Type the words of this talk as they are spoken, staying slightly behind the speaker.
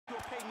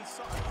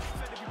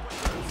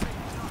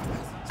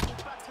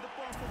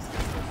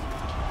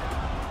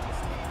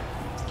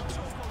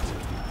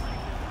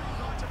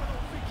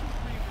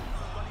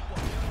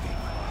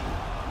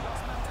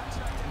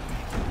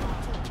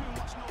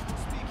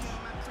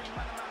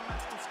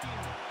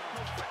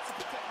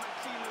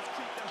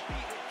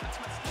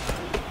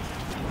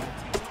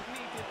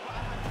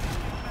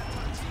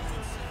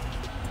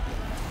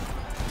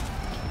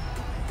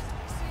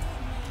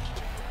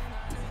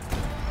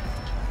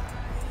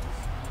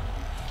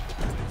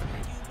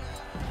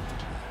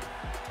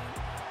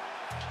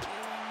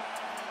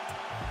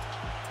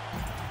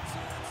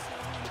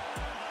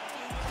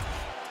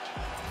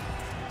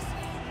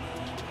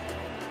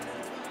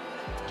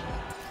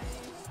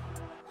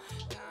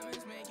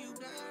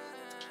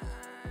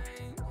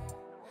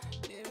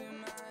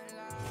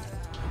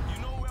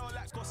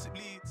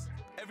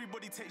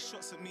Take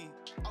shots at me.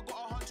 I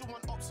got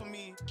 101 ops on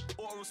me,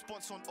 auto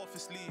response on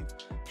office leave.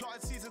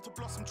 Planted season to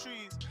blossom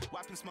trees,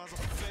 wiping smiles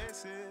off the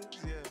faces,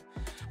 yeah.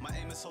 My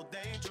aim is so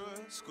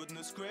dangerous,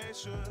 goodness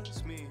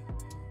gracious me.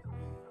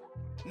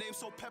 Name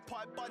so pepper,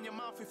 I bun your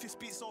mouth if you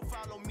speak so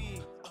foul on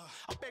me.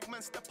 I beg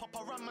man step up,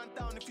 I run man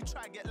down if you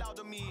try get loud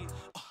on me.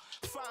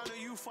 Fight on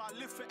the youth, I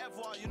live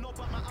forever, you know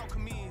about my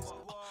alchemies.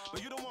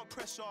 But you don't want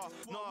pressure,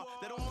 nah,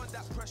 they don't want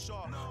that pressure.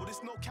 Well,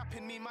 there's no cap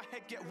in me, my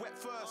head get wet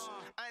first.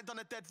 I ain't done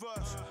a dead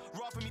verse,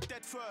 rather me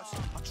dead first.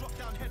 I drop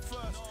down head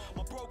first,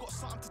 my bro got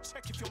something to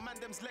check if your man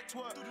them's let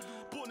work.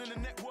 Born in the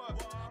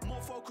network,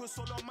 more focus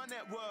all on my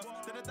net worth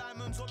than the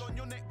diamonds all on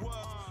your neck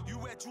worth. You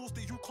wear jewels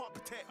that you can't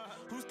protect.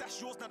 Who's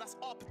that's yours, now that's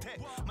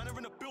architect. Man are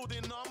in a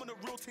building, now I'm on a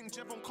real thing,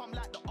 Jevon come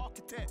like the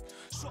architect.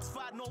 Shots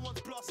fired, no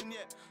one's blasting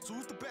yet. So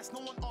who's the best, no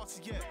one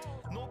answered yet.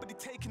 Nobody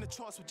taking a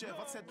chance with Jev.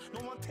 I said, no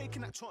one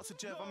taking that chance with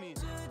Jev, I mean.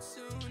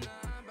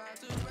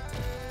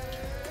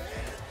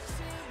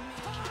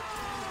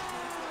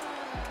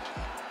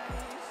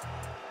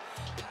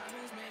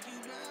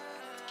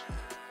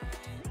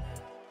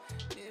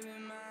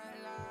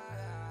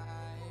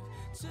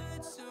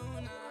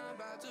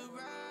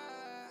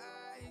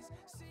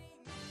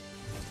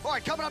 All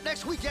right, coming up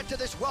next, we get to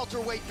this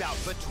welterweight bout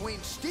between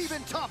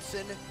Stephen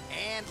Thompson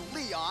and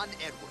Leon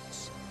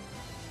Edwards.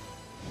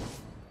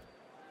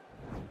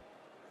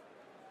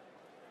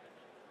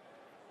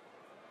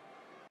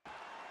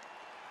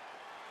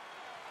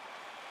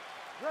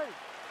 Ready.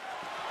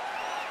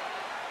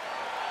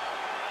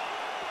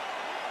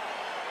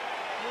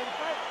 Ready to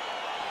fight?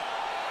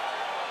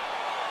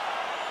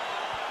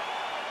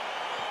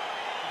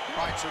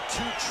 All right, so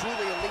two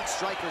truly elite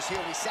strikers here.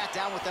 We sat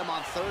down with them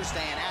on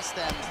Thursday and asked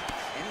them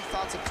any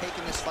thoughts of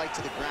taking this fight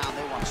to the ground.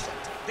 They want to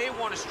strike. They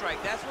want to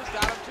strike. That's what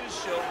got them to the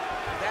show.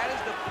 That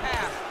is the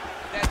path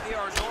that they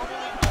are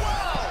normally.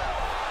 Whoa!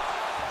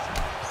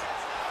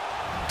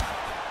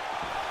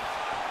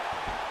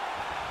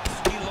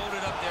 He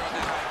loaded up there on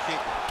that high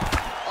kick.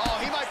 Oh,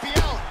 he might be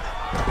out.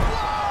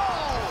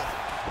 Whoa!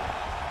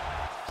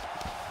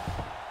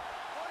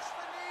 Push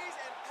the knees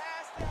and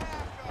pass the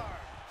half guard.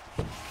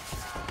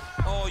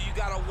 Oh, you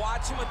got to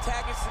watch him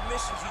attacking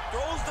submissions. He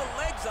throws the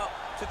legs up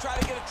to try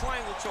to get a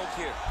triangle choke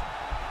here.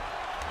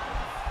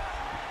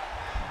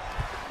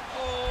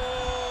 Oh!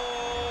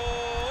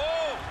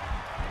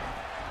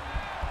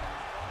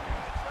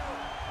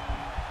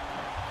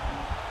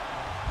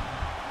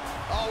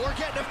 Oh, we're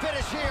getting a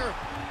finish here.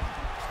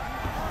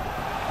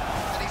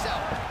 And he's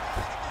out.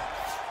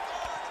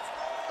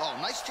 Oh,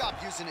 nice job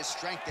using his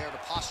strength there to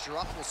posture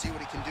up. We'll see what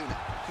he can do now.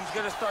 He's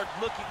going to start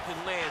looking to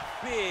land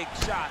big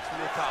shots from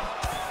the top.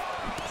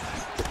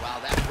 Wow,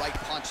 that right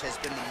punch has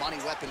been the money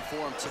weapon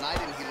for him tonight,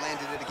 and he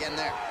landed it again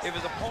there. If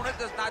his opponent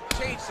does not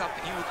change something,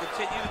 he will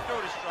continue to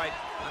throw the strike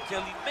until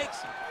he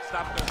makes it.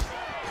 Stop the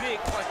big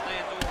punch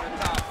lands over the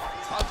top.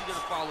 How's he going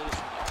to follow this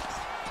one up?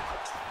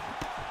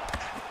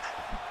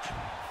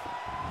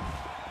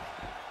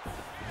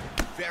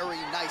 Very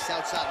nice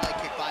outside leg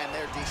kick by him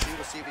there, DC.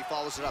 We'll see if he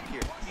follows it up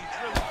here. He's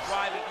really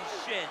driving his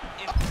shin.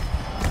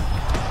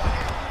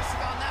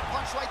 On that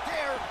punch right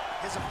there,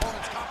 his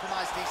opponent's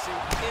compromised, DC.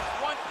 It's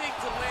one thing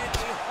to land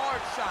a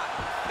hard shot.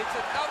 It's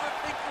another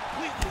thing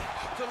completely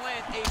to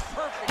land a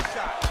perfect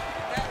shot.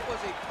 And that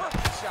was a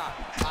perfect shot.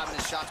 Timing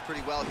his shots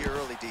pretty well here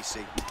early, DC.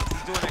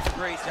 He's doing a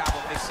great job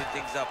of mixing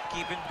things up,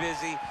 keeping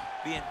busy,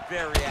 being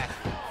very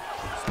active.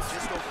 So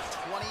just over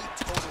 20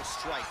 total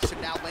strikes have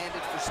now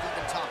landed for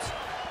Stephen Thompson.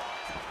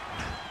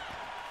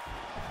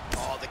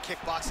 Oh, the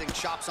kickboxing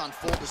chops on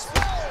full display.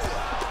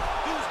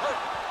 Dude's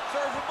hurt.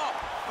 Serve him up.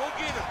 Go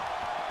get him.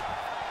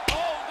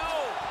 Oh,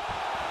 no.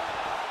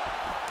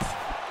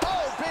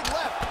 Oh, big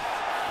left.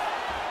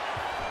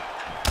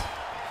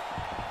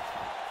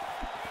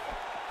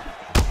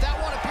 That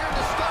one appeared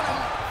to stun him.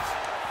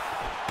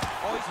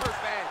 Oh, he's hurt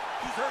bad.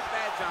 He's hurt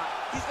bad, John.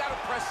 He's got to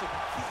press him.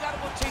 He's got to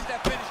go chase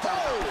that finish down.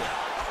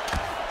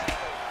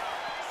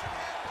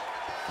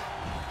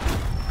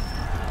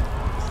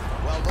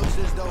 Well, looks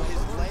as though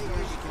his leg,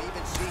 you can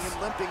even see him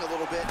limping a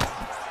little bit.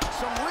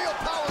 Some real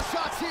power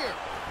shots here.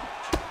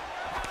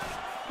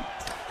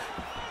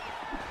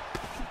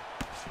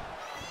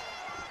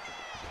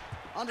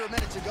 Under a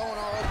minute to go in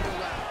our opening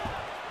round.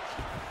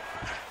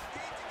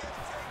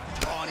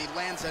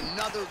 lands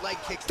another leg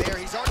kick there.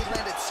 He's already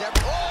landed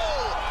several.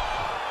 Oh!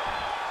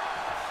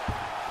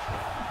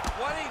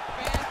 What a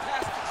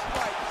fantastic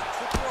strike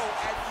to throw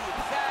at the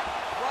exact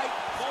right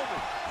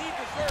moment. He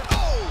deserves it.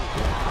 Oh!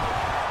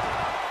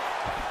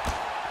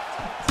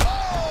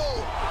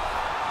 Oh!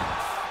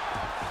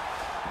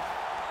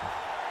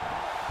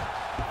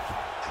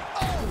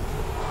 Oh!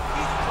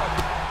 He's in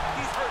trouble.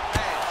 He's hurt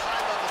bad.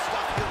 High-level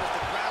stuff here with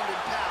the ground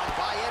and pound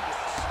by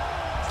Edwards.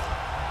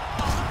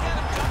 Oh, look at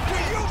him jump.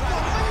 Can you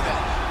believe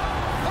it?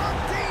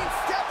 Dean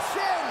steps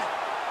in.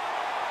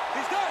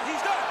 He's done.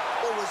 He's done.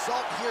 The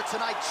result here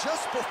tonight,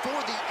 just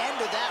before the end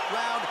of that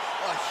round,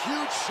 a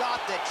huge shot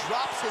that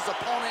drops his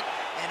opponent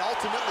and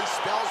ultimately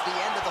spells the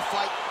end of the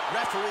fight.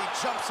 Referee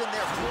jumps in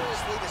there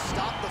furiously to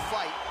stop the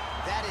fight.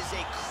 That is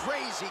a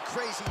crazy,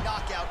 crazy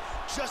knockout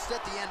just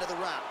at the end of the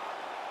round.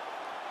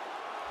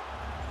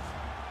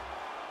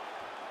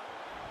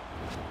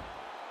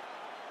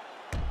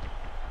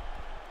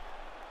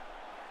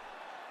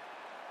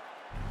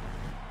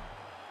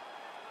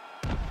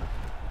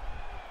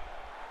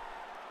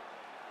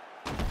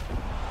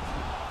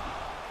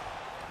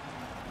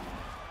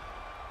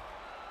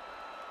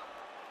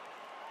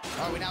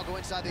 All right, we now go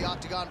inside the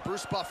octagon.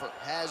 Bruce Buffer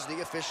has the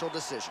official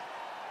decision.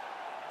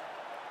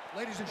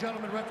 Ladies and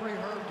gentlemen, referee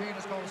Herb Dean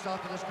is going to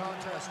stop to this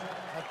contest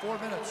at 4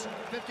 minutes,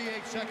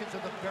 58 seconds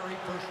of the very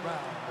first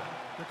round.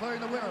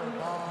 Declaring the winner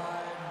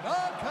by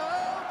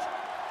knockout,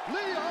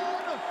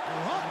 Leon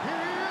Rocky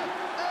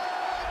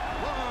Edwards.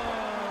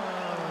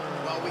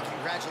 Well, we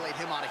congratulate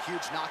him on a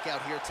huge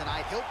knockout here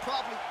tonight. He'll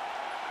probably...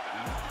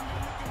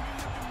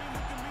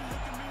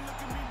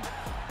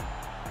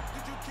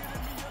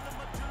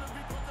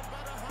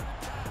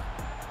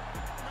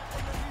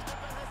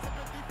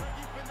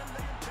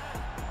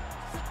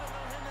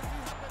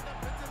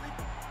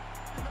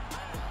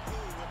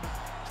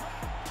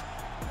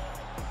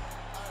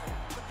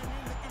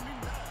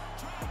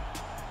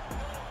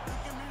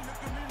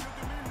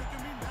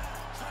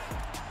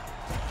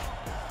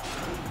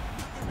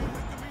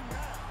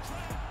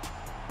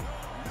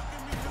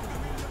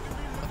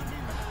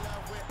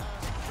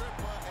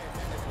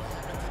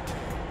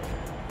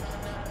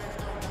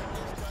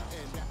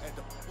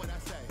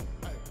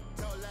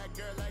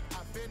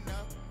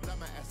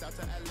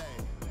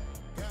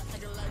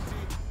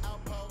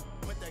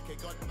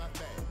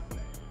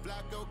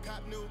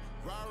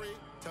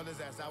 Tell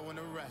his ass I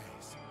wanna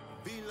race.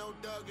 Velo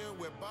Duggan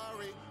with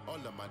Barry, all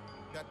of my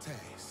got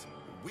taste.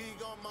 We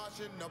gon'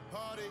 march in the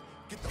party,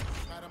 get the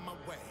out of my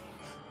way.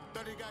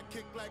 30 got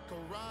kicked like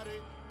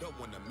karate, don't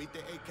wanna meet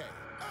the AK. Hey,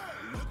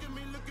 look at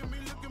me, look at me,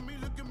 look at me,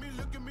 look at me,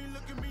 look at me,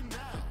 look at me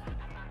now.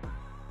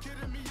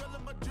 Kidding me, all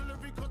of my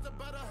jewelry costs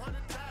about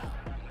 100,000.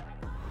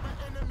 My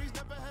enemies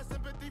never had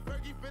sympathy,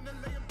 Fergie finna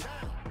lay him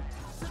down.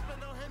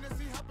 Sippin' on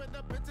Hennessy, hoppin'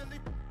 up Italy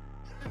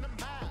in the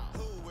mouth.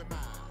 Who am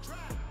I?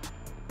 Trap.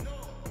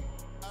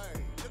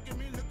 Look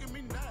at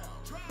me now.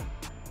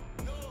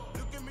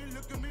 Look at me,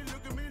 look at me,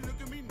 look at me,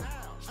 look at me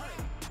now.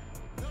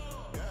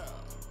 Yeah.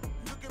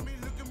 Look at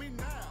me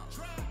now.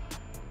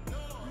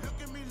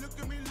 Look at me, look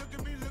at me, look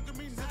at me, look at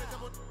me now. Send a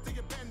couple to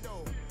your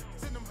bando.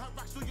 Send them hot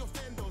rocks through your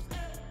sandals.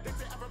 They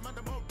say I remind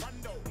them of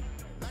Rondo.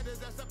 Light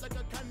his ass up like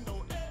a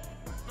candle.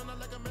 No, not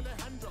like a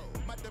Alejandro.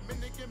 My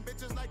Dominican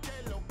bitches like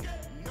Kalo.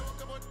 No,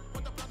 come on,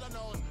 with the blood on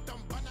nose.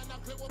 Dumb banana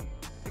clip up.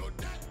 You're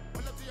dead.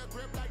 Pull up to your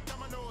grip like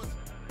dominoes.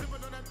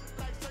 Living on that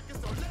like circus,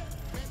 so lit.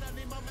 Man, I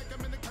need my make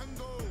 'em in the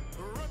Congo.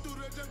 Run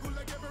through the jungle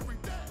like every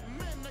day.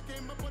 Man, I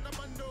came up on a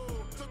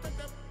bundle. So take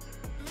that,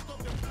 look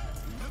off your back.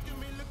 Look at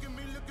me, look at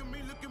me, look at me,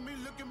 look at me,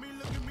 look at me,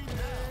 look at me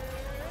now.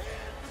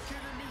 You're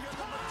kidding me, you're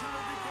my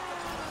jewelry, cause I'm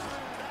trying to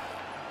slow down.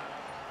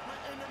 My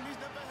enemies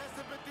never had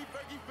sympathy,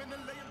 Fergie finna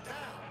lay him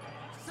down.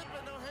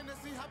 Sipping on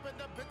Hennessy, hopping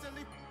up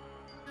Italy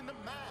in the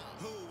mouth.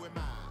 Who am I?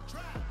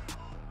 Trap.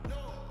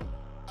 No.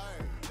 Hey,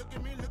 look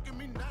at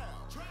me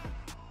now. Trap.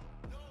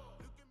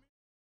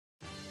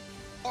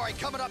 All right,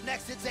 coming up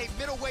next, it's a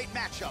middleweight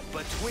matchup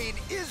between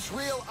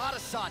Israel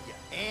Adesanya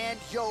and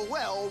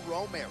Yoel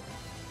Romero.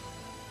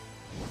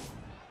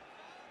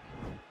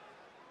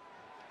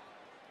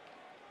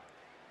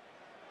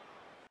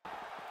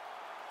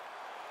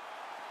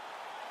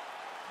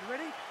 You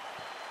ready?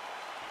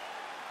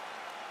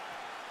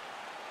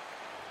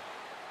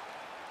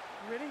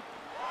 You ready?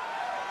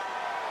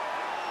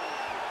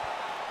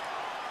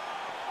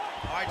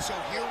 All right, so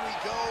here we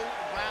go,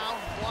 round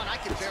one. I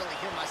can barely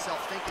hear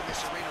myself think in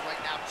this arena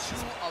right now. Two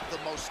of the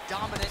most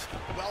dominant,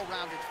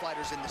 well-rounded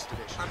fighters in this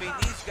division. I mean,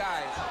 these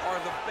guys are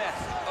the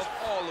best of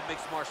all of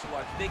mixed martial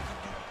arts. They can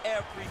do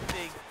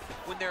everything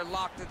when they're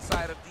locked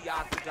inside of the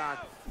octagon.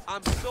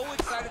 I'm so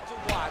excited to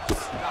watch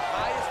the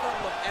highest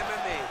level of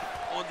MMA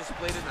on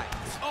display tonight.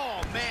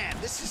 Oh, man,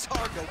 this is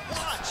hard to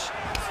watch.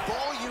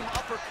 Volume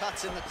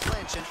uppercuts in the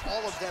clinch, and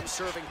all of them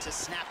serving to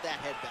snap that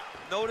head back.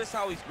 Notice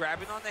how he's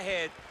grabbing on the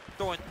head,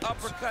 throwing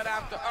uppercut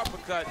after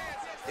uppercut.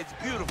 It's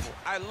beautiful.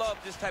 I love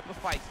this type of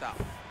fight style.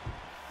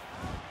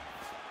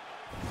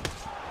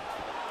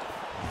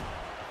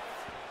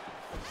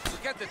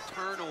 Look at the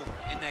turnover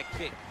in that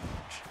kick.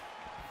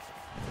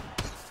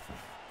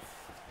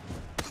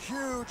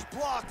 huge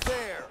block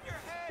there.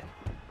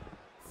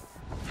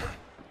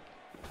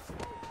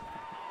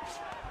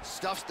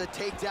 Stuffs the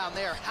takedown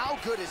there. How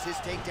good is his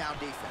takedown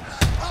defense?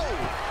 Oh!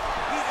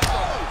 He's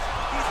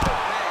so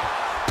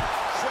bad.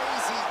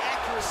 Crazy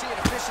accuracy and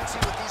efficiency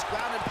with these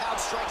ground and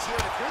pound strikes here.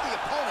 And if you're the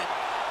opponent,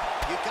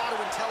 you got to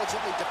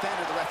intelligently defend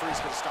or the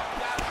referee's going to stop.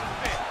 You gotta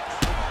defend.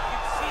 You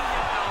can see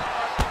him now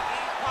start to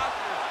gain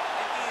posture,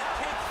 and the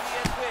intensity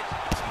at which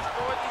he's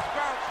throwing these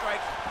ground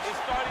strikes is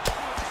starting to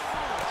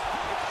improve.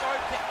 It's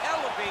starting to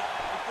elevate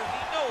because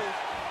he knows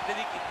that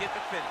he can get the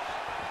finish.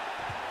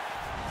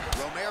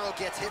 Romero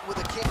gets hit with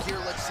a kick here.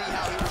 Let's see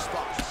how he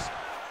responds.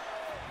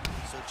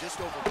 So just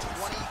over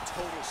 20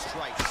 total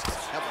strikes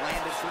have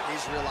landed for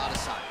Israel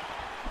Adesanya.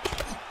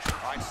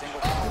 All right,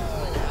 single. He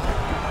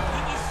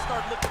needs to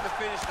start looking to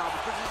finish now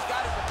because he's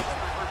got his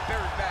opponent hurt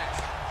very bad.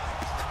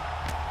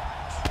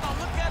 Now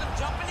look at him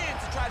jumping in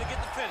to try to get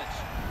the finish.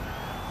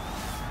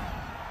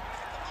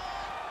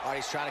 All right,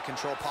 he's trying to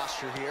control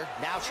posture here.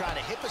 Now trying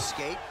to hip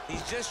escape.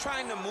 He's just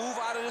trying to move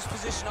out of this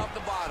position off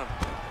the bottom.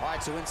 All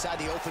right, so inside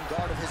the open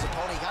guard of his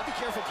opponent. You got to be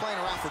careful playing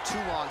around for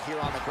too long here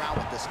on the ground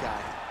with this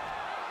guy.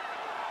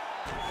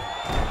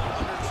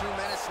 Under 2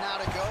 minutes now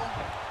to go.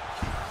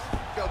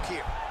 Go,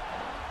 Kier.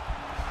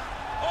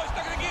 Oh, he's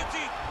stuck in the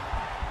guillotine.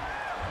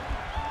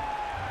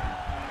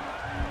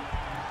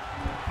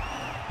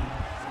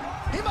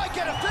 He might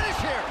get a finish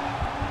here.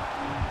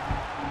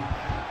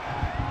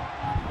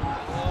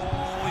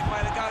 Oh, he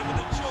might have got him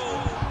with a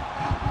choke.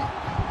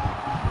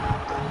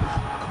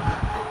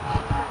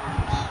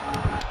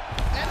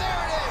 And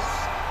there it is.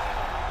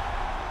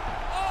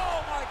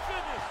 Oh, my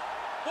goodness.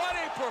 What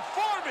a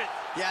performance.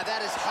 Yeah,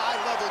 that is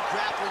high-level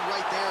grappling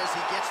right there as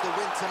he gets the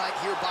win tonight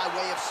here by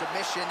way of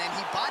submission. And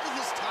he bided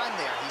his time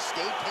there. He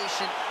stayed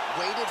patient,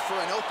 waited for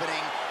an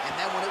opening, and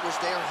then when it was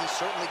there, he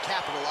certainly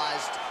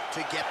capitalized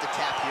to get the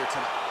tap here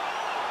tonight.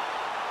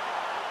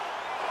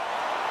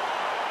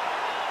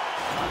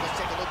 Let's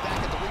take a look back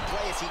at the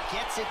replay as he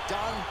gets it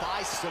done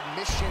by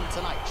submission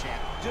tonight, champ.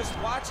 Just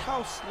watch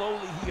how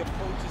slowly he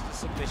approaches the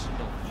submission,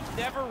 though. He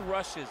never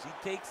rushes. He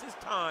takes his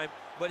time,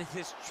 but it's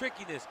his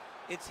trickiness.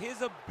 It's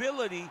his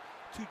ability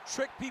to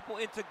trick people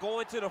into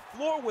going to the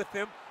floor with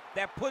him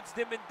that puts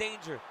them in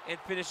danger and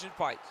finishing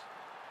fights.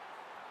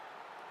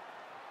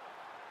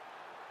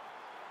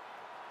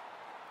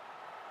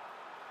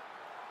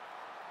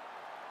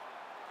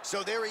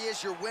 So there he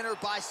is, your winner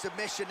by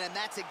submission, and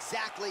that's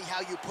exactly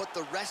how you put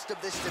the rest of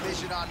this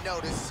division on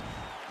notice.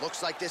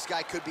 Looks like this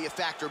guy could be a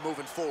factor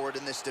moving forward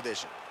in this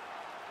division.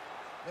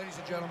 Ladies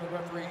and gentlemen,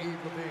 referee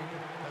Yves Levine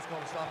has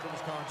called a stop to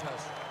this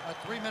contest at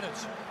 3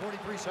 minutes,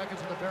 43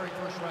 seconds of the very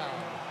first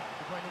round.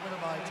 Declaring the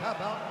winner by tap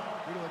out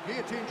due to a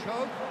guillotine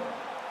choke,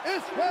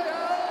 Israel,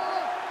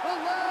 the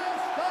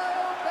last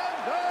style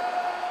bender,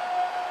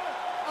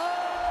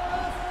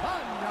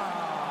 Adesanya.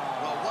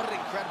 Well, what an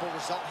incredible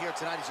result here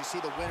tonight as you see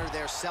the winner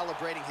there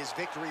celebrating his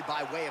victory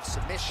by way of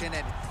submission,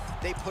 and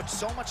they put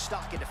so much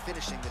stock into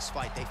finishing this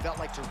fight. They felt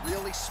like to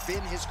really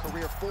spin his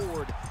career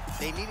forward,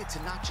 they needed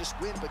to not just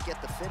win, but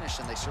get the finish,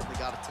 and they certainly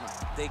got it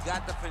tonight. They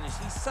got the finish.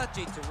 He's such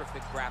a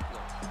terrific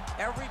grappler.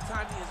 Every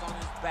time he is on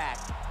his back,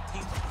 he